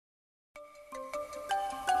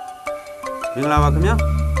မင်္ဂလာပါခင်ဗျာ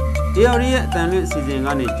ARD ရဲ့အတန်လွင့်အစီအစဉ်က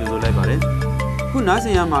နေကြိုဆိုလိုက်ပါတယ်ခုနား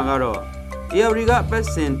ဆင်ရမှာကတော့ ARD ကပတ်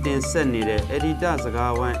စင်တင်ဆက်နေတဲ့ Editor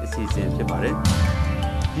စကားဝိုင်းအစီအစဉ်ဖြစ်ပါတယ်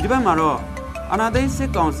ဒီတစ်ပတ်မှာတော့အာဏာသိမ်း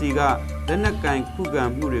စစ်ကောင်စီကလက်နက်ကင်ခုခံ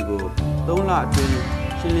မှုတွေကို3လအတွ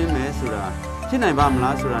င်းရှင်းလင်းမယ်ဆိုတာဖြစ်နိုင်ပါမ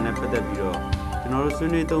လားဆိုတာနဲ့ပတ်သက်ပြီးတော့ကျွန်တော်တို့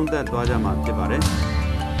ဆွေးနွေးသုံးသပ်သွားကြမှာဖြစ်ပါ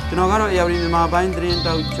တယ်ကျွန်တော်ကတော့ ARD မြန်မာပိုင်းသတ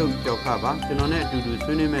င်းတောက်ချုပ်ကြောက်ခပါကျွန်တော်နဲ့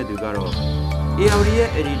အတူတူဆွေးနွေးမဲ့သူကတော့ ARD ရဲ့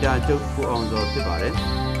Editor ချုပ်ကိုအောင်စောဖြစ်ပါတယ်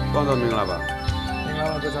။ကောင်းသောမင်္ဂလာပါ။မင်္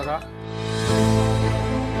ဂလာပါကြောက်က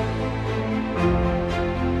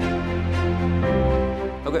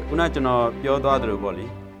ဟုတ်ကဲ့ခုနကျွန်တော်ပြောသွားသ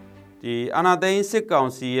လိုပေါ့လေဒီအာဏာသိမ်းစစ်ကောင်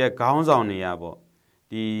စီရဲ့ခေါင်းဆောင်နေ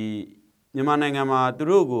ရပေါ့ဒီမြန်မာနိုင်ငံ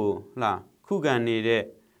မှာသူတို့ကိုခုခံနေ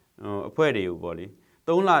တဲ့အဖွဲ့တွေကိုပေါ့လေ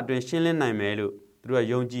3လအတွင်းရှင်းလင်းနိုင်မယ်လို့သူတို့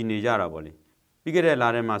ကယုံကြည်နေကြတာပေါ့လေပြီးခဲ့တဲ့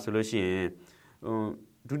လထဲမှာဆိုလို့ရှိ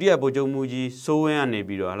ရင်ဒုတိယဗိုလ်ချုပ်မှုကြီးစိုးဝင်းကနေ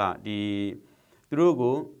ပြီးတော့ဒီသူတို့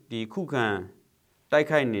ကိုဒီခုခံတိုက်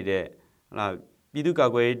ခိုက်နေတဲ့ပြည်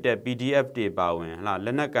သူ့ကာကွယ်ရေးတပ် PDF တွေပါဝင်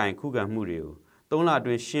လက်နက်ကင်ခုခံမှုတွေကို3လအ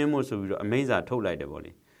တွင်းရှင်းဖို့ဆိုပြီးတော့အမိန့်စာထုတ်လိုက်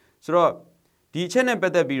တယ်ပေါ့လေဆိုတော့ဒီအချက်နဲ့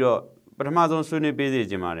ပတ်သက်ပြီးတော့ပထမဆုံးဆွေးနွေးပေးစီ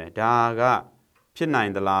ခြင်းပါတယ်ဒါကဖြစ်နို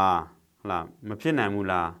င်သလားမဖြစ်နိုင်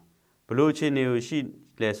ဘူးလားဘလို့အခြေအနေကိုရှိ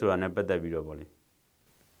လဲဆိုတာနဲ့ပတ်သက်ပြီးတော့ပေါ့လေ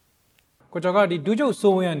ကိုကျော်ကဒီဒုချုပ်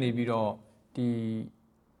စိုးဝင်းကနေပြီးတော့ဒီ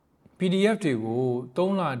PDF တွေကို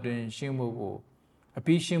3လအတွင်းရှင်းဖို့ကိုအ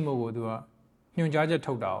ပြီးရှင်းဖို့ကိုသူကညွှန်ကြားချက်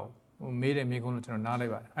ထုတ်တာကိုမေးတယ်မေးခွန်းလို့ကျွန်တော်နားလို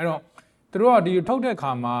က်ပါတယ်အဲ့တော့သူတို့ကဒီထုတ်တဲ့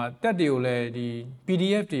အခါမှာတက်တွေကိုလည်းဒီ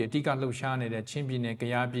PDF တွေအဓိကလှုပ်ရှားနေတဲ့ချင်းပြည်နယ်၊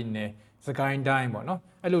ကယားပြည်နယ်၊စကိုင်းတို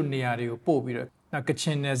င်းပေါ့နော်အဲ့လိုနေရာတွေကိုပို့ပြီးတော့ကချ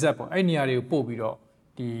င်နယ်စပ်ပေါ့အဲ့နေရာတွေ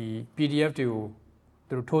ကိုပို့ပြီးတော့ဒီ PDF တွေကို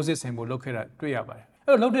သူတို့ထိုးစစ်ဆင်ဖို့လုပ်ခဲ့တာတွေ့ရပါ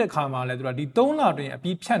တယ်အဲ့လိုလုပ်တဲ့အခါမှာလည်းသူကဒီ3လအတွင်းအ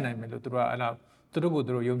ပြီးဖြတ်နိုင်မယ်လို့သူတို့ကအဲ့လိုသူတို့ကို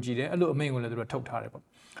သူတို့ယုံကြည်တယ်အဲ့လိုအမိန့်ကိုလည်းသူတို့ထုတ်ထား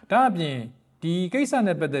တယ်ပေါ့ဒါအပြင်ဒီကိစ္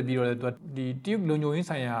စနဲ့ပတ်သက်ပြီးတော့လည်းသူကဒီတရုတ်လုံခြုံရေး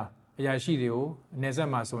ဆိုင်ရာအရာရှိတွေကိုအနေ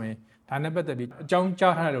ဆက်မှာဆိုရင်ဒါနဲ့ပတ်သက်ပြီးအကြော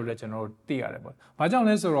င်းကြားထားတယ်လို့လည်းကျွန်တော်တို့သိရတယ်ပေါ့။ဘာကြော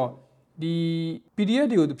င့်လဲဆိုတော့ဒီ PDF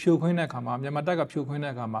တွေကိုဖြိုခွင်းတဲ့အခါမှာမြန်မာတပ်ကဖြိုခွ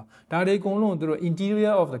င်းတဲ့အခါမှာဒါတွေအကုန်လုံးသူတို့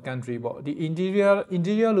interior of the country ပေါ့ဒီ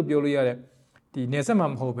interior လို့ပြောလို့ရတဲ့ဒီနယ်စပ်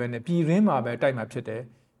မှာမဟုတ်ဘဲနဲ့ပြည်ရင်းမှာပဲတိုက်မှာဖြစ်တယ်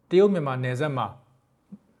။တရုတ်မြန်မာနယ်စပ်မှာ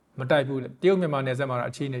မတိုက်ဘူးလေ။တရုတ်မြန်မာနယ်စပ်မှာ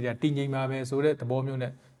အခြေအနေတွေကတည်ငြိမ်မှာပဲဆိုတဲ့သဘော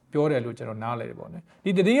မျိုးနဲ့ပြောတယ်လို့ကျွန်တော်နားလည်တယ်ပေါ့နော်။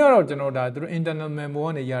ဒီသတင်းကတော့ကျွန်တော်ဒါသူတို့ internal memo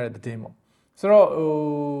ကနေရတဲ့သတင်းပေါ့။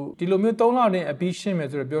ဆိုတော့ဒီလိုမျိုး3လနဲ့အပြီးရှင်း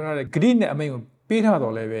မယ်ဆိုတော့ပြောထားတဲ့ဂရိနဲ့အမိန့်ကိုပေး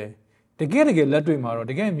ထားတော့လည်းပဲတကယ်လက်တွေ့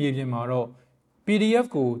မှာတော့တကယ်မြေပြင်မှာတော့ PDF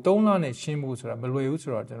ကို3လနဲ့ရှင်းဖို့ဆိုတာမလွယ်ဘူး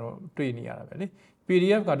ဆိုတော့ကျွန်တော်တွေ့နေရတာပဲလေ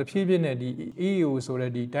PDF ကတဖြည်းဖြည်းနဲ့ဒီ EAO ဆိုတဲ့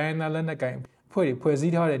ဒီတိုင်းနာလက်နက်ကင်အဖွဲ့တွေဖွဲ့စ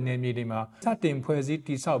ည်းထားတဲ့နယ်မြေတွေမှာစတင်ဖွဲ့စည်းတ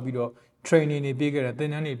ည်ဆောက်ပြီးတော့ training တွေပေးခဲ့တာသင်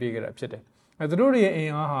တန်းတွေပေးခဲ့တာဖြစ်တယ်အဲသူတို့ရဲ့အ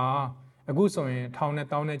င်အားဟာအခုဆိုရင်ထောင်နဲ့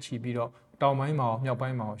တောင်းနဲ့ချီပြီးတော့တောင်ပိုင်းမှာမြောက်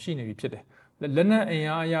ပိုင်းမှာရှိနေပြီဖြစ်တယ်လက်နက်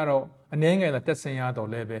အင်အားအရတော့အနည်းငယ်တက်ဆင်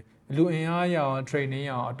ရတော့လည်းပဲလူအင်အားရအောင် training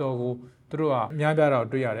ရအောင်အတော်ကိုသူတို့ကအများပြားတော့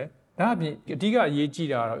တွေ့ရတယ်ဒါအပြင်အဓိကအ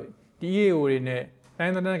ရေးကြီးတာတော့ဒီ EAO တွေနဲ့တိုင်း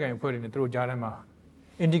ဒေသနိုင်ငံအဖွဲ့တွေနဲ့သူတို့ကြားထဲမှာ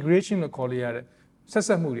integration လို့ခေါ်လို့ရတဲ့ဆက်ဆ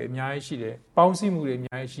က်မှုတွေအများကြီးရှိတယ်ပေါင်းစည်းမှုတွေအ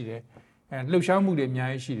များကြီးရှိတယ်လှုပ်ရှားမှုတွေအများ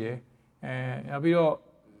ကြီးရှိတယ်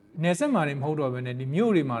နောက်ပြီးတော့နယ်စပ်မှာနေမဟုတ်တော့ဘဲနဲ့ဒီ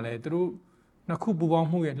မြို့တွေမှာလည်းသူတို့နှစ်ခုပူးပေါင်း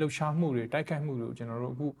မှုရဲ့လှုပ်ရှားမှုတွေတိုက်ခိုက်မှုတွေကို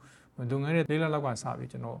ကျွန်တော်တို့အခုဒုံငန်းတဲ့၄လလောက်က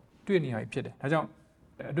စပြီးကျွန်တော်တွေ့နေရပြီဖြစ်တယ်ဒါကြောင့်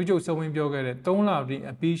အတူချုပ်စဝင်ပြောခဲ့တဲ့3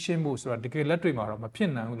လပြီးအပြီးရှင်းဖို့ဆိုတာတကယ်လက်တွေ့မှာတော့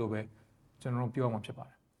မဖြစ်နိုင်ဘူးလို့ပဲကျွန်တော်တို့ပြောမှာဖြစ်ပါတ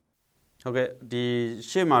ယ်ဟုတ်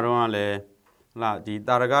ကဲ့ဒီရှေ့မှာတော့လည်းဒီ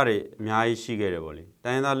တာရကတွေအများကြီးရှိခဲ့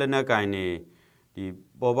တယ်ပေါ့လေတိုင်းသားလက်နက်ကင်တွေဒီ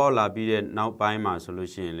ပေါ်ပေါက်လာပြီးတဲ့နောက်ပိုင်းမှာ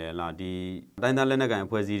ဆိုလို့ရှိရင်လည်းဒီတိုင်းသားလက်နက်ကင်အ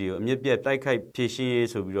ဖွဲ့အစည်းတွေကိုအမြင့်ပြတ်တိုက်ခိုက်ဖြည့်ရှင်းရေး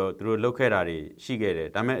ဆိုပြီးတော့သူတို့လုပ်ခဲ့တာတွေရှိခဲ့တယ်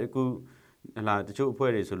ဒါပေမဲ့အခုတချို့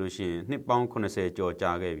အဖွဲ့တွေဆိုလို့ရှိရင်နှစ်ပေါင်း80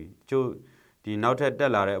ကျော်ကြာခဲ့ပြီတချို့ဒီနောက်ထပ်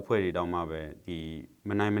တက်လာတဲ့အဖွဲ့တွေ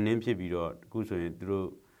တောင်မှပဲဒီမနိုင်မနှင်းဖြစ်ပြီးတော့အခုဆိုရင်သူတို့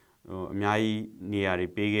အများကြီးနေရာတွေ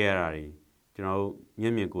ပေးခဲ့ရတာတွေ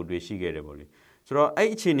ကျွန်တော်တို့မျက်မြင်ကိုယ်တွေ့ရှိခဲ့တယ်ပေါ့လေဆိုတော့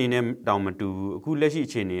အဲ့အခြေအနေနဲ့တောင်မတူဘူးအခုလက်ရှိအ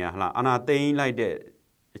ခြေအနေကအာနာသိမ်းလိုက်တဲ့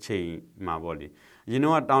အချိန်မှာပေါ့လေအ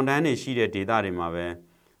ရင်တော့တောင်တန်းတွေရှိတဲ့ဒေသတွေမှာပဲ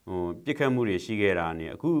ပြစ်ခတ်မှုတွေရှိခဲ့တာနဲ့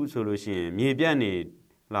အခုဆိုလို့ရှိရင်မြေပြန့်နေ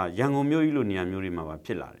ရန်ကုန်မြို့ကြီးလိုနေရာမျိုးတွေမှာပါဖြ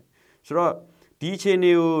စ်လာတယ်ဆိုတော့ဒီအခြေ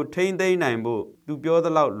အနေကိုထိန်းသိမ်းနိုင်ဖို့သူပြောသ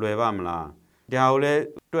လောက်လွယ်ပါမလားဒါကိုလည်း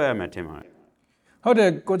တွေ့ရမှာထင်ပါတယ်ဟုတ်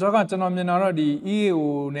တယ်ကိုကျော်ကကျွန်တော်မြင်တာတော့ဒီ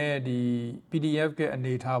EAO နဲ့ဒီ PDF ကအ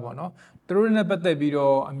နေထားပေါ့နော်သူတို့နဲ့ပတ်သက်ပြီး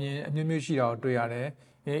တော့အမြင်အမျိုးမျိုးရှိတာကိုတွေ့ရတယ်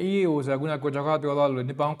EAO ဆိုတာကကိုကျော်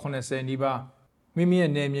ကပြောသွားလို့နှစ်ပေါင်း80နီးပါးမိမိ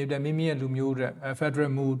ရဲ့နယ်မြေအတွက်မိမိရဲ့လူမျိုးအတွက်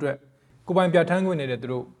Federal Move အတွက်ကိုပိုင်ပြဋ္ဌာန်းခွင့်နဲ့သူ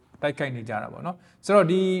တို့တိုက်ခိုက်နေကြတာပေါ့နော်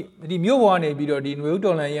ဆိုတော့ဒီမြို့ပေါ်ကနေပြီးတော့ဒီຫນွေဥ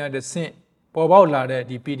တော်လန်ရတဲ့ဆင့်ပေါ်ပေါက်လာ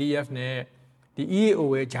တဲ့ဒီ PDF နဲ့ဒီ EAO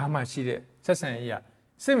ရဲ့ဂျားမှာရှိတဲ့ဆက်ဆံရေး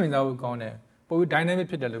ရစိတ်ဝင်စားဖို့ကောင်းတယ်ပိုပြီး dynamic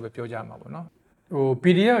ဖြစ်တယ်လို့ပဲပြောကြမှာပေါ့နော်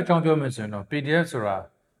PDF အကြောင်းပြောမယ်ဆိုရင်တော့ PDF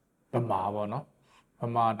ဆိုတာဗမာပေါ့နော်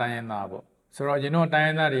ဗမာတိုင်းရင်းသားပေါ့ဆိုတော့ကျွန်တော်တိုင်း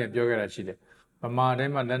ရင်းသားတွေကပြောခဲ့တာရှိတယ်ဗမာတို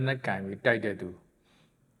င်းမှာလက်နက်ကင်ပြီးတိုက်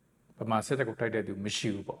တဲ့သူဗမာစစ်တပ်ကိုတိုက်တဲ့သူမ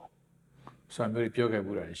ရှိဘူးပေါ့ဆိုတော့မျိုးပြော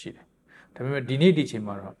ခဲ့ဘူးတာရှိတယ်ဒါပေမဲ့ဒီနေ့ဒီ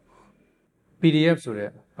ချိန်မှာတော့ PDF ဆိုတဲ့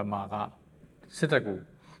ဗမာကစစ်တပ်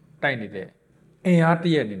ကိုတိုက်နေတဲ့အင်အားတ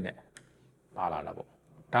ရက်အနေ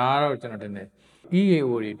နဲ့ပါလာတာပေါ့ဒါကတော့ကျွန်တော်တင်နေ EAO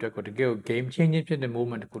တွေအတွက်ကိုတကယ်ကို game changing ဖြစ်တဲ့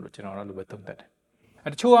moment တခုလို့ကျွန်တော်တို့လိုပဲသုံးသပ်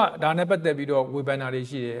တယ်တချို့ကဒါနဲ့ပတ်သက်ပြီးတော့ဝေဖန်တာ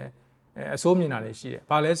တွေရှိတယ်အစိုးမြင်တာတွေရှိ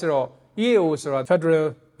တယ်ဘာလဲဆိုတော့ EAO ဆိုတာ Federal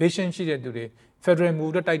Vision ရှိတဲ့သူတွေ Federal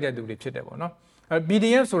Move တိုက်တဲ့သူတွေဖြစ်တယ်ပေါ့နော်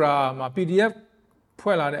PDF ဆိုတာမှာ PDF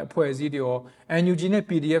ဖွဲ့လာတဲ့အဖွဲ့အစည်းတွေရော NUG နဲ့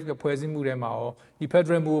PDF ကဖွဲ့စည်းမှုတွေမှာရောဒီ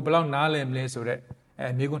Federal Move ဘယ်လောက်နားလည်မလဲဆိုတော့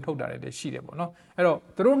မြေခွန်းထုတ်တာတွေရှိတယ်ပေါ့နော်အဲ့တော့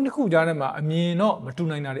သူတို့နှစ်ခုကြားထဲမှာအမြင်တော့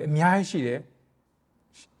မတူနိုင်တာတွေအများကြီးရှိတယ်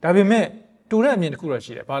ဒါပေမဲ့တူတဲ့အမြင်တစ်ခုတော့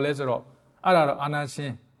ရှိတယ်ဘာလဲဆိုတော့အဲ့ဒါတော့အာနာရှ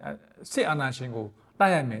င်စစ်အာနာရှင်ကို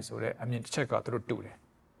တိုက်ရိုက်မယ်ဆိုတဲ့အမြင်တစ်ချက်ကသူတို့တူ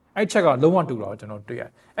တယ်အဲ့ချက်ကလုံးဝတူတော့ကျွန်တော်တွေ့ရ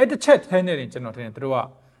တယ်အဲ့တစ်ချက်ထဲနဲ့ကျွန်တော်ထင်တယ်သူတို့က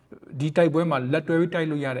ဒီတိုက်ပွဲမှာလက်တွဲပြီးတိုက်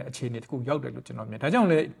လို့ရတဲ့အခြေအနေတစ်ခုရောက်တယ်လို့ကျွန်တော်မြင်ဒါကြောင့်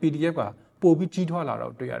လဲ PDF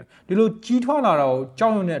ကပို့ပြီးကြီးထွားလာတော့တွေ့ရတယ်ဒီလိုကြီးထွားလာတော့ကြောက်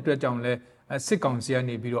ရွံ့တဲ့အတွက်ကြောင့်လဲစစ်ကောင်စီက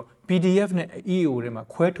နေပြီးတော့ PDF နဲ့ EAO တွေမှာ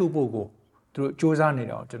ခွဲထုတ်ဖို့ကိုသူတို့စ조사နေ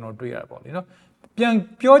တာကိုကျွန်တော်တွေ့ရတယ်ပေါ့လေနော်ပြန်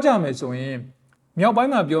ပြောကြမယ်ဆိုရင်မြောက်ပို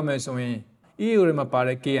င်းမှာပြောမယ်ဆိုရင် EAO တွေမှာပါ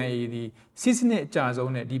တဲ့ KIA ဒီစစ်စစ်နဲ့အကြ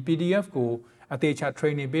ဆုံးနဲ့ဒီ PDF ကိုအသေးချာ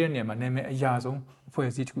training ပေးတဲ့နေရာမှာနာမည်အရာဆုံးအဖွဲ့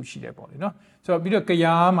အစည်းတစ်ခုရှိတယ်ပေါ့လေနော်ဆိုတော့ပြီးတော့က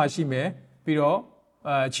ရားမှာရှိမယ်ပြီးတော့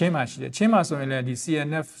ချင်းမှာရှိတယ်ချင်းမှာဆိုရင်လည်းဒီ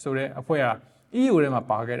CNF ဆိုတဲ့အဖွဲ့က EAO ထဲ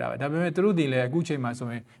မှာပါခဲ့တာပဲဒါပေမဲ့သူတို့တွေလည်းအခုချိန်မှာဆို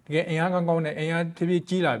ရင်တကယ်အင်အားကောင်းကောင်းနဲ့အင်အားဖြည်းဖြည်း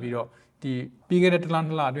ကြီးလာပြီးတော့ဒီပြီးခဲ့တဲ့တစ်လနှ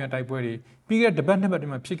စ်လအတွင်းတိုက်ပွဲတွေပြီးခဲ့တဲ့တပတ်နှစ်ပတ်အတွ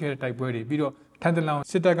င်းမှာဖြစ်ခဲ့တဲ့တိုက်ပွဲတွေပြီးတော့ထန်တလန်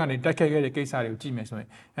စစ်တပ်ကနေတိုက်ခိုက်ခဲ့တဲ့ကိစ္စတွေကိုကြည့်မယ်ဆိုရ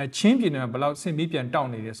င်ချင်းပြည်နယ်မှာဘယ်လောက်ဆင့်ပြီးပြန်တောက်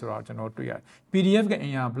နေတယ်ဆိုတော့ကျွန်တော်တွေ့ရတယ် PDF ကအင်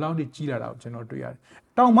အားဘယ်လောက်ထိကြီးလာတာကိုကျွန်တော်တွေ့ရ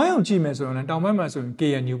တယ်တောင်ပိုင်းအောင်ကြည့်မယ်ဆိုရင်လည်းတောင်ပိုင်းမှာဆိုရင်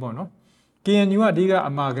KNU ပေါ့နော် KNU ကအဓိကအ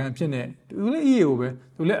မာခံဖြစ်နေသူလည်း EAO ပဲ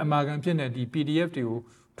သူလည်းအမာခံဖြစ်နေဒီ PDF တွေကို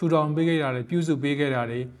ထူထောင်ပေးခဲ့တာတွေပြုစုပေး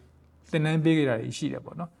ခဲ့တာတွေသင်တန်းပေးခဲ့တာတွေရှိတယ်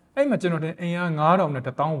ပေါ့နော်အဲ့မှာကျွန်တော်တင်အင်အား9000နဲ့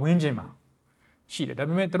1000ဝန်းကျင်မှာရှိ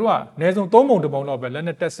တယ်ဒါပေမဲ့တို့ကအနည်းဆုံး3ပုံ1ပုံတော့ပဲလက်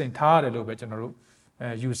နဲ့တက်ဆင်ထားရတယ်လို့ပဲ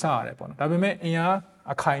ကျွန်တော်တို့ယူဆရတယ်ပေါ့နော်ဒါပေမဲ့အင်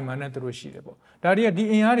အားအခိုင်အမာနဲ့တို့ရှိတယ်ပေါ့ဒါတွေ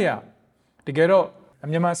ကဒီအင်အားတွေကတ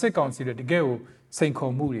ကယ်တော့မြန်မာစစ်ကောင်စီတွေတကယ်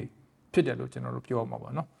ကိုစိန်ခေါ်မှုတွေဖြစ်တယ်လို့ကျွန်တော်တို့ပြောမှာ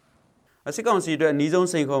ပေါ့နော်စစ်ကောင်စီအတွက်အနည်းဆုံး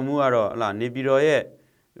စိန်ခေါ်မှုကတော့ဟလာနေပြည်တော်ရဲ့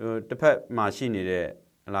တစ်ဖက်မှာရှိနေ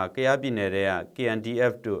တဲ့ဟလာကယားပြည်နယ်တွေက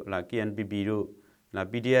KNDF တို့ဟလာ KNPP တို့ဟလာ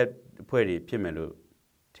PDF အဖွဲ့တွေဖြစ်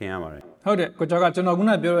မယ်လို့ထင်ရပါတယ်ဟုတ်တယ်ကိုကျော်က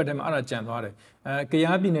ကျွန်တော်ခုနပြောတဲ့အထဲမှာအဲ့ဒါကြံသွားတယ်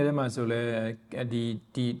ကယားပြည်နယ်ထဲမှာဆိုလဲဒီ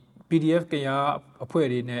PDF ကယား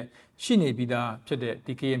အဖွဲ့တွေနဲ့ရှိနေပြီးသားဖြစ်တဲ့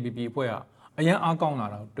ဒီ KNPP အဖွဲ့ကအရန်အားကော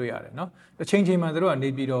င်းလာတာတွေ့ရတယ်နော်တစ်ချိန်ချိန်မှာတို့ကနေ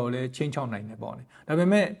ပြီးတော့လဲချင်းချောင်းနိုင်တယ်ပေါ့လေဒါပေ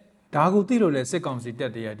မဲ့ဒါကိုသိလို့လဲစစ်ကောင်စီ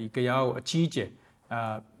တက်တွေကဒီကယားကို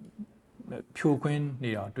အကြီးကျယ်ဖြိုခွင်းနေ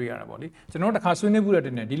တာတွေ့ရတာပေါ့လေကျွန်တော်တခါဆွေးနွေးမှုတဲ့တ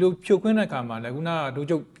င်တယ်ဒီလိုဖြိုခွင်းတဲ့အခါမှာလဲခုနကဒိုး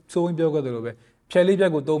ချုပ်စိုးဝင်းပြောခဲ့သလိုပဲဖြဲလေးပြ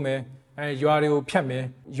က်ကိုသုံးမယ်ရွာတွေကိုဖြတ်မယ်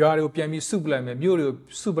ရွာတွေကိုပြန်ပြီးစုပလိုက်မယ်မြို့တွေ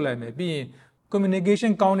ကိုစုပလိုက်မယ်ပြီးရင်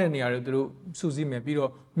communication ကောင်းတဲ့နေရာတွေသူတို့စုစည်း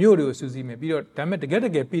မယ်ပြီးတော့မြို့တွေကိုစုစည်းမယ်ပြီးတော့ဒါပေမဲ့တက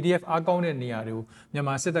ယ် PDF အားကောင်းတဲ့နေရာတွေကိုမြန်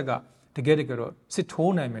မာစစ်တပ်ကတကယ်တော့စစ်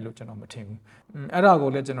ထိုးနိုင်မယ်လို့ကျွန်တော်မထင်ဘူးအဲ့ဒါကို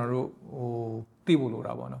လည်းကျွန်တော်တို့သိဖို့လို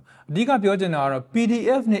တာပေါ့နော်အဓိကပြောချင်တာကတော့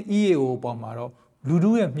PDF နဲ့ EAO ပေါ်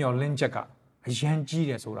မှာတော့လူထုရဲ့မျှော်လင့်ချက်ကအ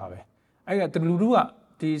ရန်ကြီးတယ်ဆိုတာပဲအဲ့ဒါလူထု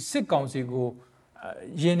ကဒီစစ်ကောင်စီကို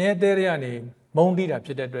ရင်ထဲတဲတွေကနေမုန်းတိတာဖြ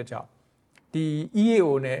စ်တဲ့အတွက်ကြောင့်ဒီ EAO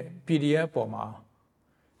နဲ့ PDF ပေါ်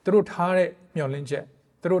မှာသူတို့ထားတဲ့မျှော်လ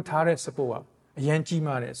င့်ချက်သူတို့ထားတဲ့ support ကအ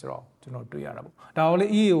ရန်ကြီးမားတယ်ဆိုတော့ကျွန်တော်တွေ့ရတာပေါ့ဒါကိုလေ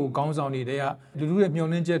EAO ခေါင်းဆောင်တွေကလူလူရဲ့မျှော်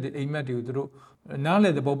လင့်ချက်တွေအိမ်မက်တွေကိုသူတို့နားလ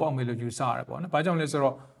ည်သဘောပေါက်မယ်လို့ယူဆရတယ်ပေါ့နော်။ဘာကြောင့်လဲဆို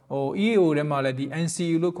တော့EAO ထဲမှာလည်းဒီ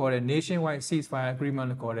NCU လို့ခေါ်တဲ့ Nationwide Ceasefire Agreement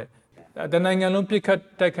လို့ခေါ်တဲ့တနိုင်ငံလုံးပြစ်ခတ်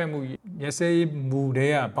တိုက်ခိုက်မှုရစဲမူ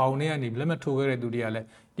တွေကဘောင်တွေကနေလက်မှတ်ထိုးခဲ့တဲ့သူတွေကလည်း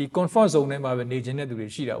ဒီ comfort zone ထဲမှာပဲနေခြင်းတဲ့သူတွေ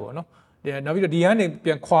ရှိတာပေါ့နော်။နောက်ပြီးတော့ဒီကနေပြ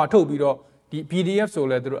န်ခွာထုတ်ပြီးတော့ဒီ PDF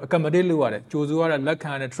ဆိုလဲသူတို့ accommodate လုပ်ရတယ်ကြိုးစိုးရတဲ့လက်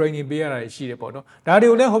ခံရတဲ့ training ပေးရတာရှိတယ်ပေါ့နော်ဒါ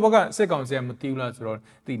တွေကိုလည်းဟိုဘက်ကစစ်ကောင်စီကမသိဘူးလားဆိုတော့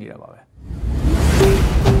သိနေတာပါပဲ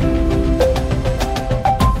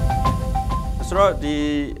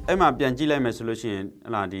ဆိုတော့ဒီအဲ့မှာပြန်ကြည့်လိုက်မယ်ဆိုလို့ရှိရင်ဟ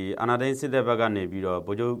လာဒီအာနာဒိန်းစစ်တပ်ဘက်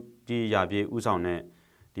ကနေပြီးတော့ဗိုလ်ချုပ်ကြီးရာပြေးဥဆောင်တဲ့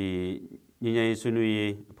ဒီညီညာ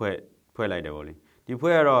ရေးဆွေးနွေးရေးဖွဲ့လိုက်တယ်ပေါ့လေဒီ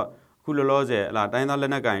ဖွဲ့ကတော့ခုလောလောဆယ်ဟလာတိုင်းသား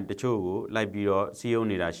လက်နက်ကင်တချို့ကိုလိုက်ပြီးတော့စီး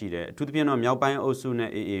ယုံနေတာရှိတယ်အထူးသဖြင့်တော့မြောက်ပိုင်းအုပ်စုနဲ့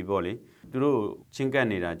AA ပေါ့လေသူတို့ချင်းကပ်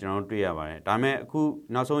နေတာကျွန်တော်တို့တွေ့ရပါတယ်ဒါပေမဲ့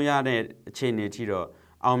အခုနောက်ဆုံးရတဲ့အခြေ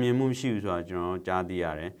အနေထိတော့အောင်မြင်မှုမရှိဘူးဆိုတာကျွန်တော်ကြားသိရတ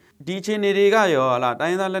ယ်ဒီအခြေအနေတွေကရောဟလာတို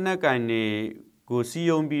င်းသားလက်နက်ကင်တွေကိုစီး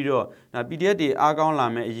ယုံပြီးတော့ PDF တွေအားကောင်းလာ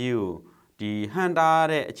မဲ့အရေးကိုဒီ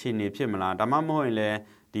ဟန်တာတဲ့အခြေအနေဖြစ်မလားဒါမှမဟုတ်ရင်လ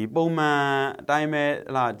ည်းဒီပုံမှန်အတို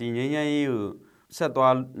င်းပဲဟလာဒီငြိမ်းချမ်းရေးကို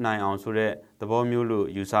ဆက်သွားနိုင်အောင်ဆိုတဲ့သဘောမျိုးလို့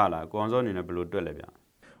ယူဆလာကိုအောင်စောအနေနဲ့ဘယ်လိုတွေ့လဲဗျ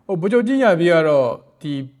ဟိုဗိုလ်ချုပ်ကြီးရပြီးတော့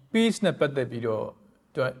ဒီ peace နဲ့ပတ်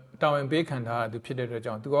သက်ပြီးတော့သူတာဝန်ပေးခံထားသူဖြစ်တဲ့အတွက်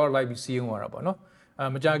ကြောင့်သူကတော့လိုက်ပြီးစီးရုံးသွားတာပေါ့နော်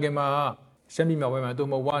မကြခင်မှာရှမ်းပြည်မြောက်ပိုင်း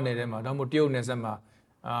မှာသူမဝနယ်ထဲမှာတော့မတရုတ်နယ်စပ်မှာ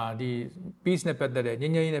ဒီ peace နဲ့ပတ်သက်တဲ့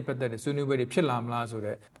ငြိမ်းချမ်းရေးနဲ့ပတ်သက်တဲ့ဆွေးနွေးပွဲတွေဖြစ်လာမလား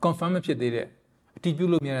ဆိုတော့ confirm မဖြစ်သေးတဲ့အတည်ပြု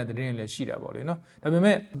လို့မရတဲ့သတင်းတွေလည်းရှိတာပေါ့လေနော်ဒါပေ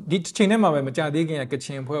မဲ့ဒီချိန်ထဲမှာပဲမကြသေးခင်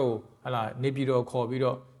ကချင်ဖွဲ့ကို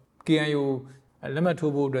ဟလာနေပြည်တော်ခေါ်ပြီးတော့ KNU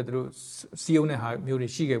လက်မှတ်ထိုးဖို့အတွက်သူတို့စီယုံတဲ့ဟာမျိုးတွေ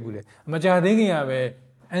ရှိခဲ့ဘူးလေမကြသေးခင်ကပဲ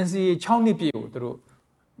NCA 6နှစ်ပြည့်ကိုသူတို့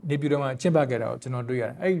နေပြည်တော်မှာကျင်းပခဲ့တာကိုကျွန်တော်တွေ့ရတ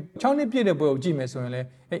ယ်အဲ့6နှစ်ပြည့်တဲ့ပွဲကိုကြည့်မယ်ဆိုရင်လည်း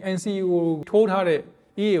အဲ့ NCA ကိုထိုးထားတဲ့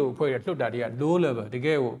EAO ဖွဲ့ရလွတ်တာတွေက low level တက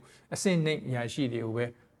ယ်ကိုအဆင့်နှိမ့်ရာရှိတွေ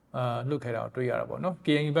ကိုပဲလွတ်ခဲ့တာကိုတွေ့ရတာပေါ့နော်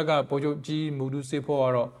KNU ဘက်ကဗိုလ်ချုပ်ကြီးမူဒူစေဖို့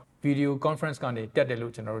ကတော့ video conference ကနေတက်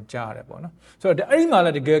တယ်လို့ကျွန်တော်တို့ကြားရတယ်ပေါ့နော်ဆိုတော့အဲ့ဒီမှာလ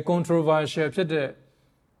ည်းတကယ် controversial ဖြစ်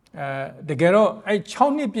တဲ့တကယ်တော့အဲ့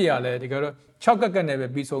6နှစ်ပြည့်ရလဲတကယ်တော့6ကက်ကက်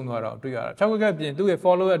နဲ့ပဲပြီးဆုံးသွားတာတွေ့ရတာ6ကက်ကက်ပြင်သူ့ရဲ့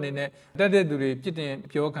follower အနေနဲ့တက်တဲ့သူတွေပြစ်တင်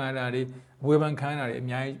ပြောခံရတာတွေဝေဖန်ခံရတာတွေအ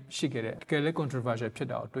များကြီးရှိခဲ့တယ်တကယ်လည်း controversial ဖြစ်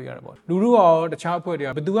တာကိုတွေ့ရတာပေါ့လူတို့ရောတခြားအဖွဲ့တွေ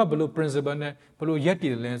ကဘယ်သူကဘယ်လို principle နဲ့ဘယ်လိုရက်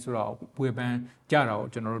တည်တယ်လဲဆိုတော့ဝေဖန်ကြတာ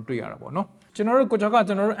ကိုကျွန်တော်တို့တွေ့ရတာပေါ့နော်ကျွန်တော်တို့ကိုကျွန်တော်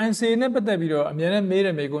တို့ NCA နဲ့ပတ်သက်ပြီးတော့အများနဲ့မေး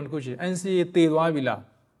တဲ့မေးခွန်းတစ်ခုရှိ NCA တည်သွားပြီလား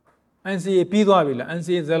NCA ပြီးသွားပြီလား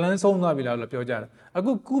NCA ဇလန်းဆုံးသွားပြီလားလို့ပြောကြတာအ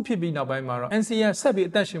ခုခုဖြစ်ပြီးနောက်ပိုင်းမှာတော့ NCA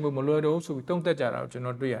ဆက်ပြီးအသက်ရှင်ဖို့မလွယ်တော့ဘူးဆိုပြီးတုံ့တက်ကြတာကို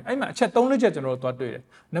ကျွန်တော်တွေ့ရတယ်အဲ့မှာအချက်3ချက်ကျွန်တော်တို့သွားတွေ့တယ်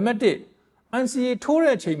နံပါတ်1 NCA ထိုး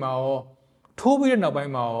တဲ့အချိန်မှာရောထိုးပြီးတဲ့နောက်ပို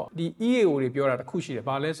င်းမှာရောဒီ EAO တွေပြောတာတစ်ခုရှိတယ်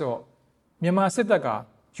ဘာလဲဆိုတော့မြန်မာစစ်တပ်က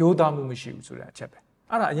ရိုးသားမှုမရှိဘူးဆိုတဲ့အချက်ပဲ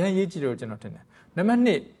အဲ့ဒါအရင်ရေးကြည့်လို့ကျွန်တော်ထင်တယ်နံပါတ်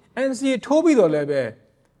2 NCA ထိုးပြီးတော့လည်းပဲ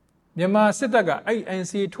မြန်မာစစ်တပ်ကအဲ့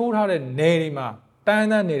NCA ထိုးထားတဲ့နယ်တွေမှာတို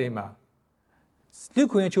င်းဒေသနယ်တွေ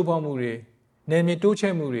မှာလူခွင့်ချိုးဖောက်မှုတွေနယ်မြေတိုး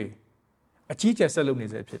ချဲ့မှုတွေအကြီးကျယ်ဆက်လုပ်နေ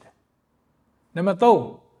စေဖြစ်တယ်နံပါတ်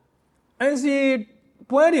3 NCA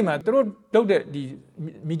ပွဲတွေမှာသူတို့လုပ်တဲ့ဒီ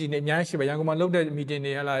meeting တွေအများကြီးရှိပါရန်ကုန်မှာလုပ်တဲ့ meeting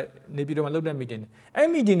တွေဟလာနေပြည်တော်မှာလုပ်တဲ့ meeting တွေအဲ့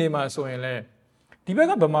meeting တွေမှာဆိုရင်လည်းဒီ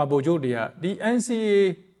ဘက်ကဗမာဗိုလ်ချုပ်တွေကဒီ NCA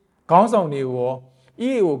ခေါင်းဆောင်တွေရော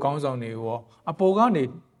EAO ခေါင်းဆောင်တွေရောအပေါ်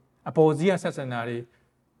ကနေအပေါ်စီးကဆက်ဆံတာတွေ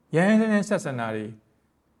ရန်ရန်ဆက်ဆံတာတွေ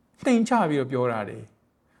တင်ချပြီးတော့ပြောတာတွေ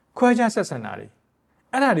ခွဲခြားဆက်ဆံတာ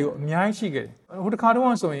တွေအဲ့ဒါတွေကိုအများကြီးရှိခဲ့တယ်ဟိုတစ်ခါ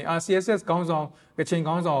တော့ဆိုရင် RCSS ခေါင်းဆောင်ကချင်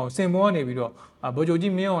ခေါင်းဆောင်စင်မောကနေပြီးတော့ဗိုလ်ချုပ်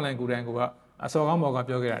ကြီးမင်းအောင်လှိုင်ကိုယ်တိုင်ကအစော်ကောင်းဘော်က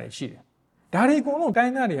ပြောခဲ့တာတွေရှိတယ်ဒါတွေအကုန်လုံး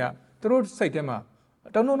တိုင်းသားတွေကသူတို့စိတ်ထဲမှာ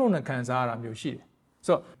တုံ့နဲ့ခံစားရတာမျိုးရှိတယ်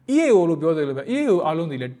ဆိုတော့ EAO လို့ပြောတယ်လို့ပဲ EAO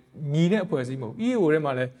အားလုံးတွေလည်းညီတဲ့အဖွဲ့အစည်းမဟုတ် EAO ထဲ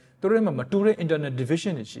မှာလည်းသူတို့ထဲမှာမတူတဲ့ internal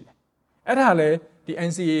division တွေရှိတယ်အဲ့ဒါလည်းဒီ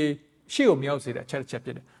NCA ရှေ့ကိုမရောက်စေတဲ့အချက်ဖြစ်တ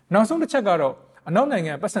ယ်နောက်ဆုံးတစ်ချက်ကတော့အနောက်နိုင်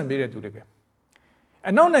ငံပတ်စံပေးတဲ့သူတွေပဲ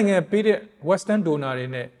အနောက်နိုင်ငံပေးတဲ့ Western donor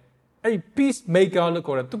တွေနဲ့အဲ့ peace maker လို့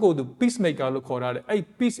ခေါ်တဲ့သူကိုယ်သူ peace maker လို့ခေါ်ထားတဲ့အဲ့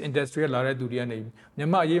peace industry လာတဲ့သူတွေ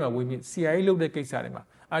ကနေမြန်မာအရေးမှာဝင်ပြီး CIA လုပ်တဲ့ကိစ္စတွေမှာ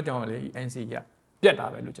အားကြောင့်လည်း NCA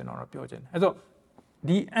ကပြတ်တာပဲလို့ကျွန်တော်တို့ပြောချင်တယ်အဲ့တော့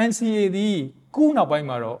ဒီ NCA ဒီခုနောက်ပို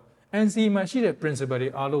င်းမှာတော့ NCA မှာရှိတဲ့ principle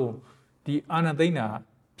တွေအားလုံးဒီအာဏာသိ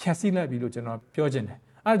မ်းတာဖျက်ဆီးလိုက်ပြီလို့ကျွန်တော်ပြောချင်တယ်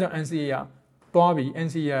အဲ့ဒါကြောင့် NCA ကတွားပြီး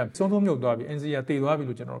NCA ကဆုံးသုံးမြုပ်သွားပြီး NCA ကတည်သွား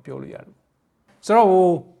ပြီလို့ကျွန်တော်ပြောလို့ရတယ်ဆိုတော့ဟို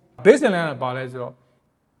baseline ကပါလဲဆိုတော့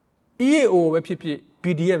EAO ပဲဖြစ်ဖြစ်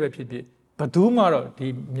PDF ပဲဖြစ်ဖြစ်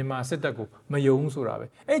ဘယ်သူမှတော့ဒီမြန်မာစစ်တပ်ကိုမယုံ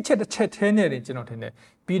ဆိုတာပဲအဲ့ချက်တစ်ချက်သေးနဲ့တင်ကျွန်တော်ထင်တယ်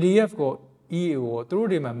PDF ကို EAO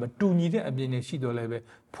ကိုသူတို့တွေမှာမတူညီတဲ့အမြင်တွေရှိတော့လဲပဲ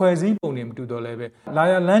ဖွဲ့စည်းပုံတွေ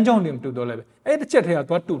မတူတော့လဲပဲလာရလမ်းကြောင်းတွေမတူတော့လဲပဲအဲ့တစ်ချက်သေး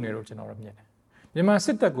ကသွားတူနေတော့ကျွန်တော်တို့မြင်တယ်မြန်မာစ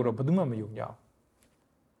စ်တပ်ကိုတော့ဘယ်သူမှမယုံကြဘူး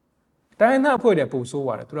တိုင်းသားအဖွဲ့တွေပုံဆိုး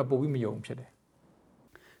ပါတယ်သူတို့ပုံပြီးမယုံဖြစ်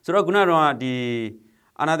တယ်ဆိုတော့ခုနကတော့ဒီ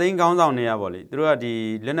အာနာသိန်းကောင်းဆောင်နေရပါလေသူတို့က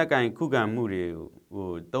ဒီလက်နက်ကင်ခုခံမှု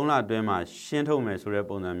တွေဟို3လအတွင်းမှာရှင်းထုတ်မယ်ဆိုတဲ့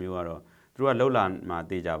ပုံစံမျိုးကတော့သူတို့ကလှုပ်လာမှာ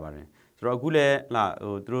သိကြပါတယ်ဆိုတော့အခုလည်းဟလာ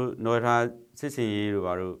ဟိုသူတို့နော်ထားစစ်စင်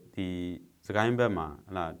ရေးတို့ဘာလို့ဒီစကိုင်းဘက်မှာ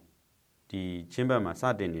ဟလာဒီချင်းဘက်မှာ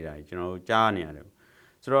စတင်နေတာကျွန်တော်တို့ကြားနေရ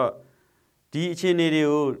တယ်ဆိုတော့ဒီအခြေအနေတွေ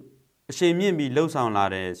ကိုအချိန်မြင့်ပြီးလှုပ်ဆောင်လာ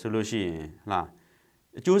တယ်ဆိုလို့ရှိရင်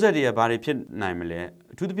ဟလာအကျိုးဆက်တွေကဘာတွေဖြစ်နိုင်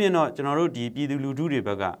မလဲအထူးသဖြင့်တော့ကျွန်တော်တို့ဒီပြည်သူလူထုတွေဘ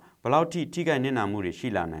က်ကဘယ်လောက်ထိခိုက်နစ်နာမှုတွေရှိ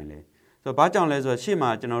လာနိုင်လဲဆိုတော့ဘာကြောင့်လဲဆိုတော့ရှေ့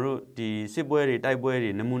မှာကျွန်တော်တို့ဒီစစ်ပွဲတွေတိုက်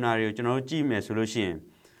ပွဲတွေနမူနာတွေကိုကျွန်တော်တို့ကြည့်မယ်ဆိုလို့ရှိ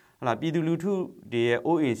ရင်ဟလာပြည်သူလူထုတွေရဲ့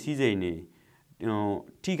အိုးအိမ်စီးစိမ်တွေ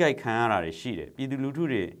ထိခိုက်ခံရတာတွေရှိ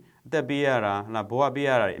တယ်ပြည်သူလူထုတွေအသက်ပေးရတာဟလာဘဝပေး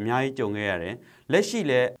ရတာတွေအများကြီးကြုံခဲ့ရတယ်လက်ရှိ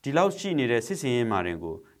လည်းဒီလောက်ရှိနေတဲ့စစ်စင်ရေးမှာတင်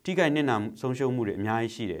ကိုထိခိုက်နစ်နာဆုံးရှုံးမှုတွေ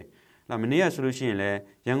အများကြီးရှိတယ်လာမနေ့ကဆိုလို့ရှိရင်လ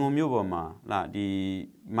ည်းရန်ကုန်မြို့ပေါ်မှာလာဒီ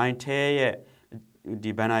မိုင်းထဲ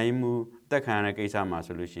ရဲ့ဒီဘန်နာယီမှုတက်ခံရတဲ့ကိစ္စမှာ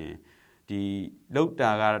ဆိုလို့ရှိရင်ဒီလောက်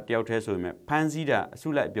တာကတယောက်တည်းဆိုပေမဲ့ဖမ်းဆီးတာ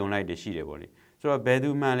အစုလိုက်ပြုံလိုက်တရှိတယ်ပေါ့လေဆိုတော့ဘယ်သူ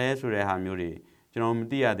မှန်လဲဆိုတဲ့ဟာမျိုးတွေကျွန်တော်မ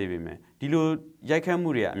သိရသေးပေမဲ့ဒီလိုရိုက်ခတ်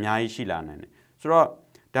မှုတွေကအများကြီးရှိလာနိုင်တယ်ဆိုတော့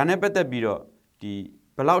ဒါနဲ့ပတ်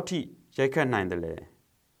သက်ပြီးတော့ဒီဘယ်လောက်ထိရိုက်ခတ်နိုင်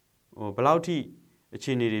တယ်လဲဟိုဘယ်လောက်ထိ အ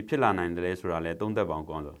ခြေအနေတွေဖြစ်လာနိုင်တယ်လဲဆိုတာလဲသုံးသပ်ပါအောင်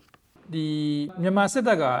ကွန်ဆိုဒီမြန်မာစစ်တ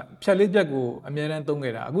ပ်ကဖြတ်လေးပြက်ကိုအများအားသုံး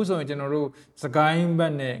ခဲ့တာအခုဆိုရင်ကျွန်တော်တို့စကိုင်းဘ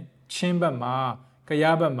က်နဲ့ချင်းဘက်မှာက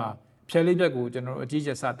ယားဘက်မှာဖြတ်လေးပြက်ကိုကျွန်တော်တို့အကြီးကျ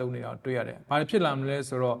ယ်စသုံးနေတာတွေ့ရတယ်။ဘာဖြစ်လာမလဲ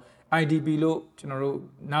ဆိုတော့ IDP လို့ကျွန်တော်တို့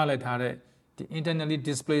နားလည်ထားတဲ့ဒီ internally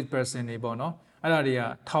displaced person တွေပေါ့နော်။အဲ့ဒါတွေက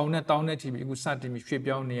ထောင်နဲ့တောင်းနဲ့ချီပြီးအခုစတင်ပြီးရွှေ့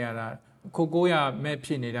ပြောင်းနေရတာခိုကိုရမဲ့ဖြ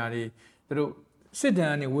စ်နေတာတွေသူတို့စစ်တ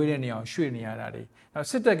မ်းကနေဝေးတဲ့နေအောင်ရွှေ့နေရတာတွေ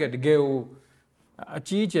စစ်တပ်ကတကယ်ကိုအ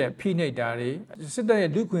ကြီးကျယ်ဖိနှိပ်တာတွေစစ်တပ်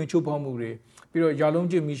ရဲ့လူခွင့်ချိုးဖောက်မှုတွေပြီးတော့ရာလုံး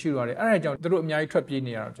ကျမိရှိတာတွေအဲ့ဒါကြောင့်သူတို့အများကြီးထွက်ပြေး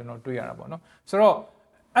နေရတာကျွန်တော်တွေ့ရတာပေါ့နော်ဆိုတော့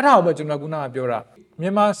အဲ့ဒါကိုပဲကျွန်တော်ခုနကပြောတာမြ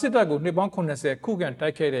န်မာစစ်တပ်ကိုနှစ်ပေါင်း80ခုခံတို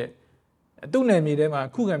က်ခဲ့တဲ့သူ့နယ်မြေထဲမှာ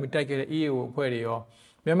ခုခံပြီးတိုက်ခဲ့တဲ့ EAO အဖွဲ့တွေရော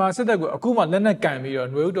မြန်မာစစ်တပ်ကိုအခုမှလက်နက်ကင်ပြီးတော့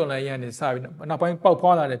ຫນွေဥတော်လိုင်းရန်နေစပြီးနောက်ပိုင်းပေါက်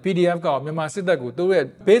ဖွာလာတဲ့ PDF ကမြန်မာစစ်တပ်ကိုသူတို့ရဲ့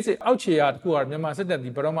basic အောက်ခြေရာတစ်ခုကမြန်မာစစ်တပ်ဒီ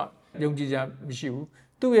ဘယ်တော့မှယုံကြည်ကြမရှိဘူး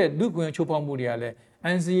သူ့ရဲ့လူခွင့်ချိုးဖောက်မှုတွေကလည်း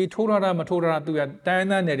NCA ထိုးထားတာမထိုးထားတာသူကတိုင်း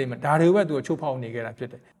သားနယ်တွေမှာဒါတွေပဲသူချိုးဖောက်နေကြတာဖြစ်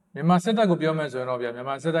တယ်မြန်မာစစ်တပ်ကိုပြောမယ်ဆိုရင်တော့ဗျာမြန်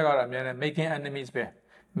မာစစ်တပ်ကတော့အများနဲ့ making enemies ပဲ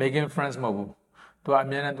making friends မဟုတ်ဘူးသူကအ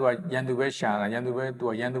များနဲ့သူကရန်သူပဲရှာတာရန်သူ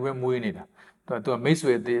ပဲမွေးနေတာသူကမိတ်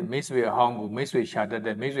ဆွေအဟောင်းကိုမိတ်ဆွေရှာတတ်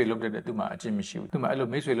တဲ့မိတ်ဆွေလုပ်တတ်တဲ့သူမှအကျင့်မရှိဘူးသူမှအဲ့လို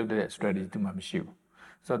မိတ်ဆွေလုပ်တတ်တဲ့ strategy သူမှမရှိဘူး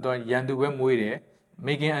ဆိုတော့သူကရန်သူပဲမွေးတယ်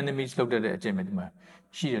making enemies လုပ်တတ်တဲ့အကျင့်ပဲသူမှ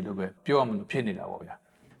ရှိတယ်လို့ပဲပြောရမလို့ဖြစ်နေတာပေါ့ဗျာ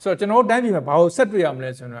ဆိုတော့ကျွန်တော်တို့တိုင်းပြည်မှာဘာလို့ဆက်တွေ့ရမလဲ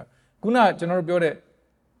ဆိုတော့ခုနကျွန်တော်တို့ပြောတဲ့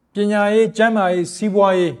ပညာရေးကျန်းမာရေးစီး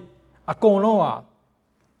ပွားရေးအကုန်လုံးဟာ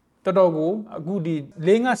တော်တော်ကိုအခုဒီ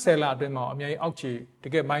4-10လအတွင်းမှာအများကြီးအောက်ခြေတ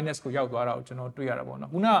ကယ် minus ကိုရောက်သွားတာကိုကျွန်တော်တွေ့ရတာပေါ့နော်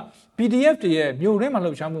ခုန PDF တွေရဲ့မြို့ရင်းမှာ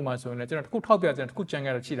လှုပ်ရှားမှုမှာဆိုရင်လည်းကျွန်တော်တခုထောက်ပြချင်တခုကြံ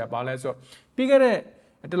ခဲ့တာရှိတာပါလဲဆိုတော့ပြီးခဲ့တဲ့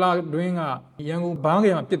တလားတွင်းကရန်ကုန်ဘားင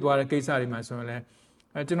ယ်မှာပြစ်သွားတဲ့ကိစ္စတွေမှာဆိုရင်လည်း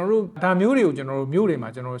ကျွန်တော်တို့ဒါမျိုးတွေကိုကျွန်တော်တို့မြို့တွေမှာ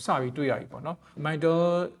ကျွန်တော်တို့စပြီးတွေ့ရပြီပေါ့နော်မိုက်တော်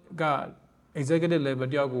က executive level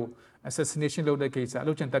တယောက်ကို assassination လုပ်တဲ့ကိစ္စအ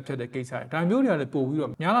လုပ်ချင်တပ်ဖြတ်တဲ့ကိစ္စဒါမျိုးတွေကလည်းပို့ပြီးတော့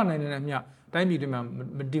များလာနိုင်တဲ့မြတိုင်းပြည်တွေမှာ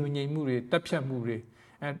မတည်မငြိမ်မှုတွေတပ်ဖြတ်မှုတွေ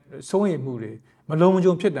စိုးရိမ်မှုတွေမလုံးမ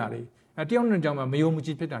ကြုံဖြစ်တာတွေတယောက်နဲ့ကြောင်မှမယုံမကြ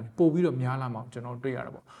ည်ဖြစ်တာတွေပို့ပြီးတော့များလာမှာကျွန်တော်တွေ့ရ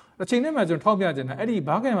တာပေါ့အချိန်နဲ့မှကျွန်တော်ထောက်ပြချင်တာအဲ့ဒီ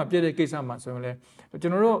ဘားကန်မှာပြည့်တဲ့ကိစ္စမှာဆိုရင်လည်းကျွ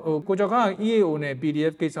န်တော်တို့ကိုကျော်က EAO နဲ့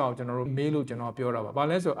PDF ကိစ္စကိုကျွန်တော်တို့မေးလို့ကျွန်တော်ပြောတာပါဘာ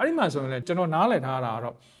လဲဆိုအဲ့ဒီမှာဆိုရင်လည်းကျွန်တော်နားလည်ထားတာ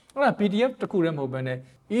တော့အဲ့ဒါ PDF တခုတည်းမဟုတ်ဘဲနဲ့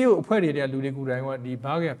EAO အဖွဲ့တွေတဲ့လူတွေကိုယ်တိုင်ကဒီ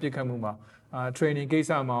ဘားကန်ပြစ်ခတ်မှုမှာtraining ကိစ္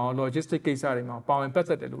စမှာ logistic ကိစ္စတွေမှာပါဝင်ပတ်သ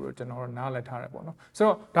က်တယ်လို့ကျွန်တော်တို့နားလည်ထားတယ်ပေါ့နော်ဆို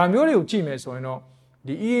တော့ဒါမျိုးတွေကိုကြည့်မယ်ဆိုရင်တော့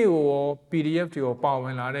ဒီ EAO ရော PDF တွေရောပါဝ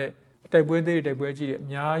င်လာတဲ့တိုက်ပွဲသေးတိုက်ပွဲကြီးတွေအ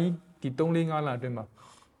များကြီးဒီ3-4 လအတွင်းမှာ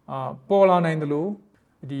ပေါ်လာနိုင်တယ်လို့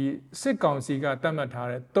ဒီစစ်ကောင်စီကတတ်မှတ်ထား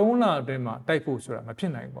တဲ့3လအတွင်းမှာတိုက်ဖို့ဆိုတာမဖြ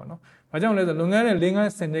စ်နိုင်ဘူးပေါ့နော်။ဘာကြောင့်လဲဆိုလွန်ခဲ့တဲ့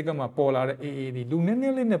4-5 စနစ်ကမှပေါ်လာတဲ့ AA ဒီလူနည်းန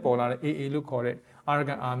ည်းလေးနဲ့ပေါ်လာတဲ့ AA လို့ခေါ်တဲ့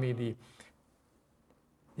Arakan Army ဒီ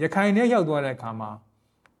ရခိုင်နဲ့ရောက်သွားတဲ့အခါမှာ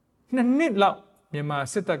2 နှစ်လောက်မြန်မာ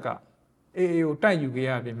စစ်တပ်က AA ကိုတိုက်ယူခဲ့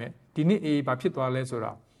ရပြီမဲ့ဒီနေ့ AA ဘာဖြစ်သွားလဲဆို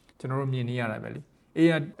တာကျွန်တော်တို့မြင်နေရတာပဲလေ။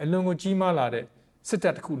 AA အလွန်ကိုကြီးမားလာတဲ့စစ်တ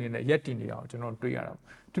ပ်တစ်ခုအနေနဲ့ရက်တည်နေအောင်ကျွန်တော်တွေ့ရတာ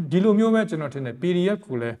ဒီလိုမျိုးပဲကျွန်တော်ထင်တယ် PDF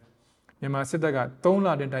ကိုလည်းမြန်မာစစ်တပ်က3လ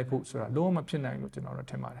တင်တိုက်ဖို့ဆိုတာလုံးဝမဖြစ်နိုင်လို့ကျွန်တော်တို့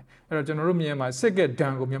ထင်ပါတယ်အဲ့တော့ကျွန်တော်တို့မြန်မာစစ်ကဒ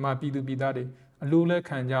ဏ်ကိုမြန်မာပြည်သူပြည်သားတွေအလိုလဲ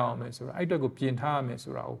ခံကြအောင်မယ်ဆိုတာအဲ့အတွက်ကိုပြင်ထားရမယ်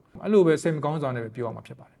ဆိုတာကိုအဲ့လိုပဲစိတ်မကောင်းစွာနဲ့ပဲပြောရမှာ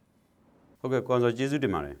ဖြစ်ပါတယ်ဟုတ်ကဲ့ကွန်ဆိုကျေးဇူးတ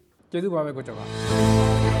င်ပါတယ်ကျေးဇူးပါပဲကိုကျော်ပါ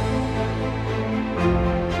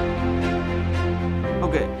ဟု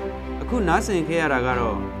တ်ကဲ့အခုနားဆင်ခဲ့ရတာက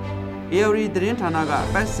တော့ AOD သတင်းဌာနကအ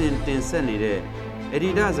ပတ်စဉ်တင်ဆက်နေတဲ့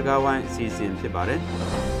Editor စကားဝိုင်းအစီအစဉ်ဖြစ်ပါတယ်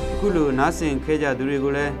အခုလိုနားဆင်ခဲ့ကြသူတွေ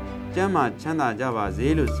ကိုလည်းကျမ်းမာချမ်းသာကြပါစေ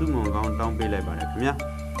လို့ဆုမွန်ကောင်းတောင်းပေးလိုက်ပါတယ်ခင်ဗျာ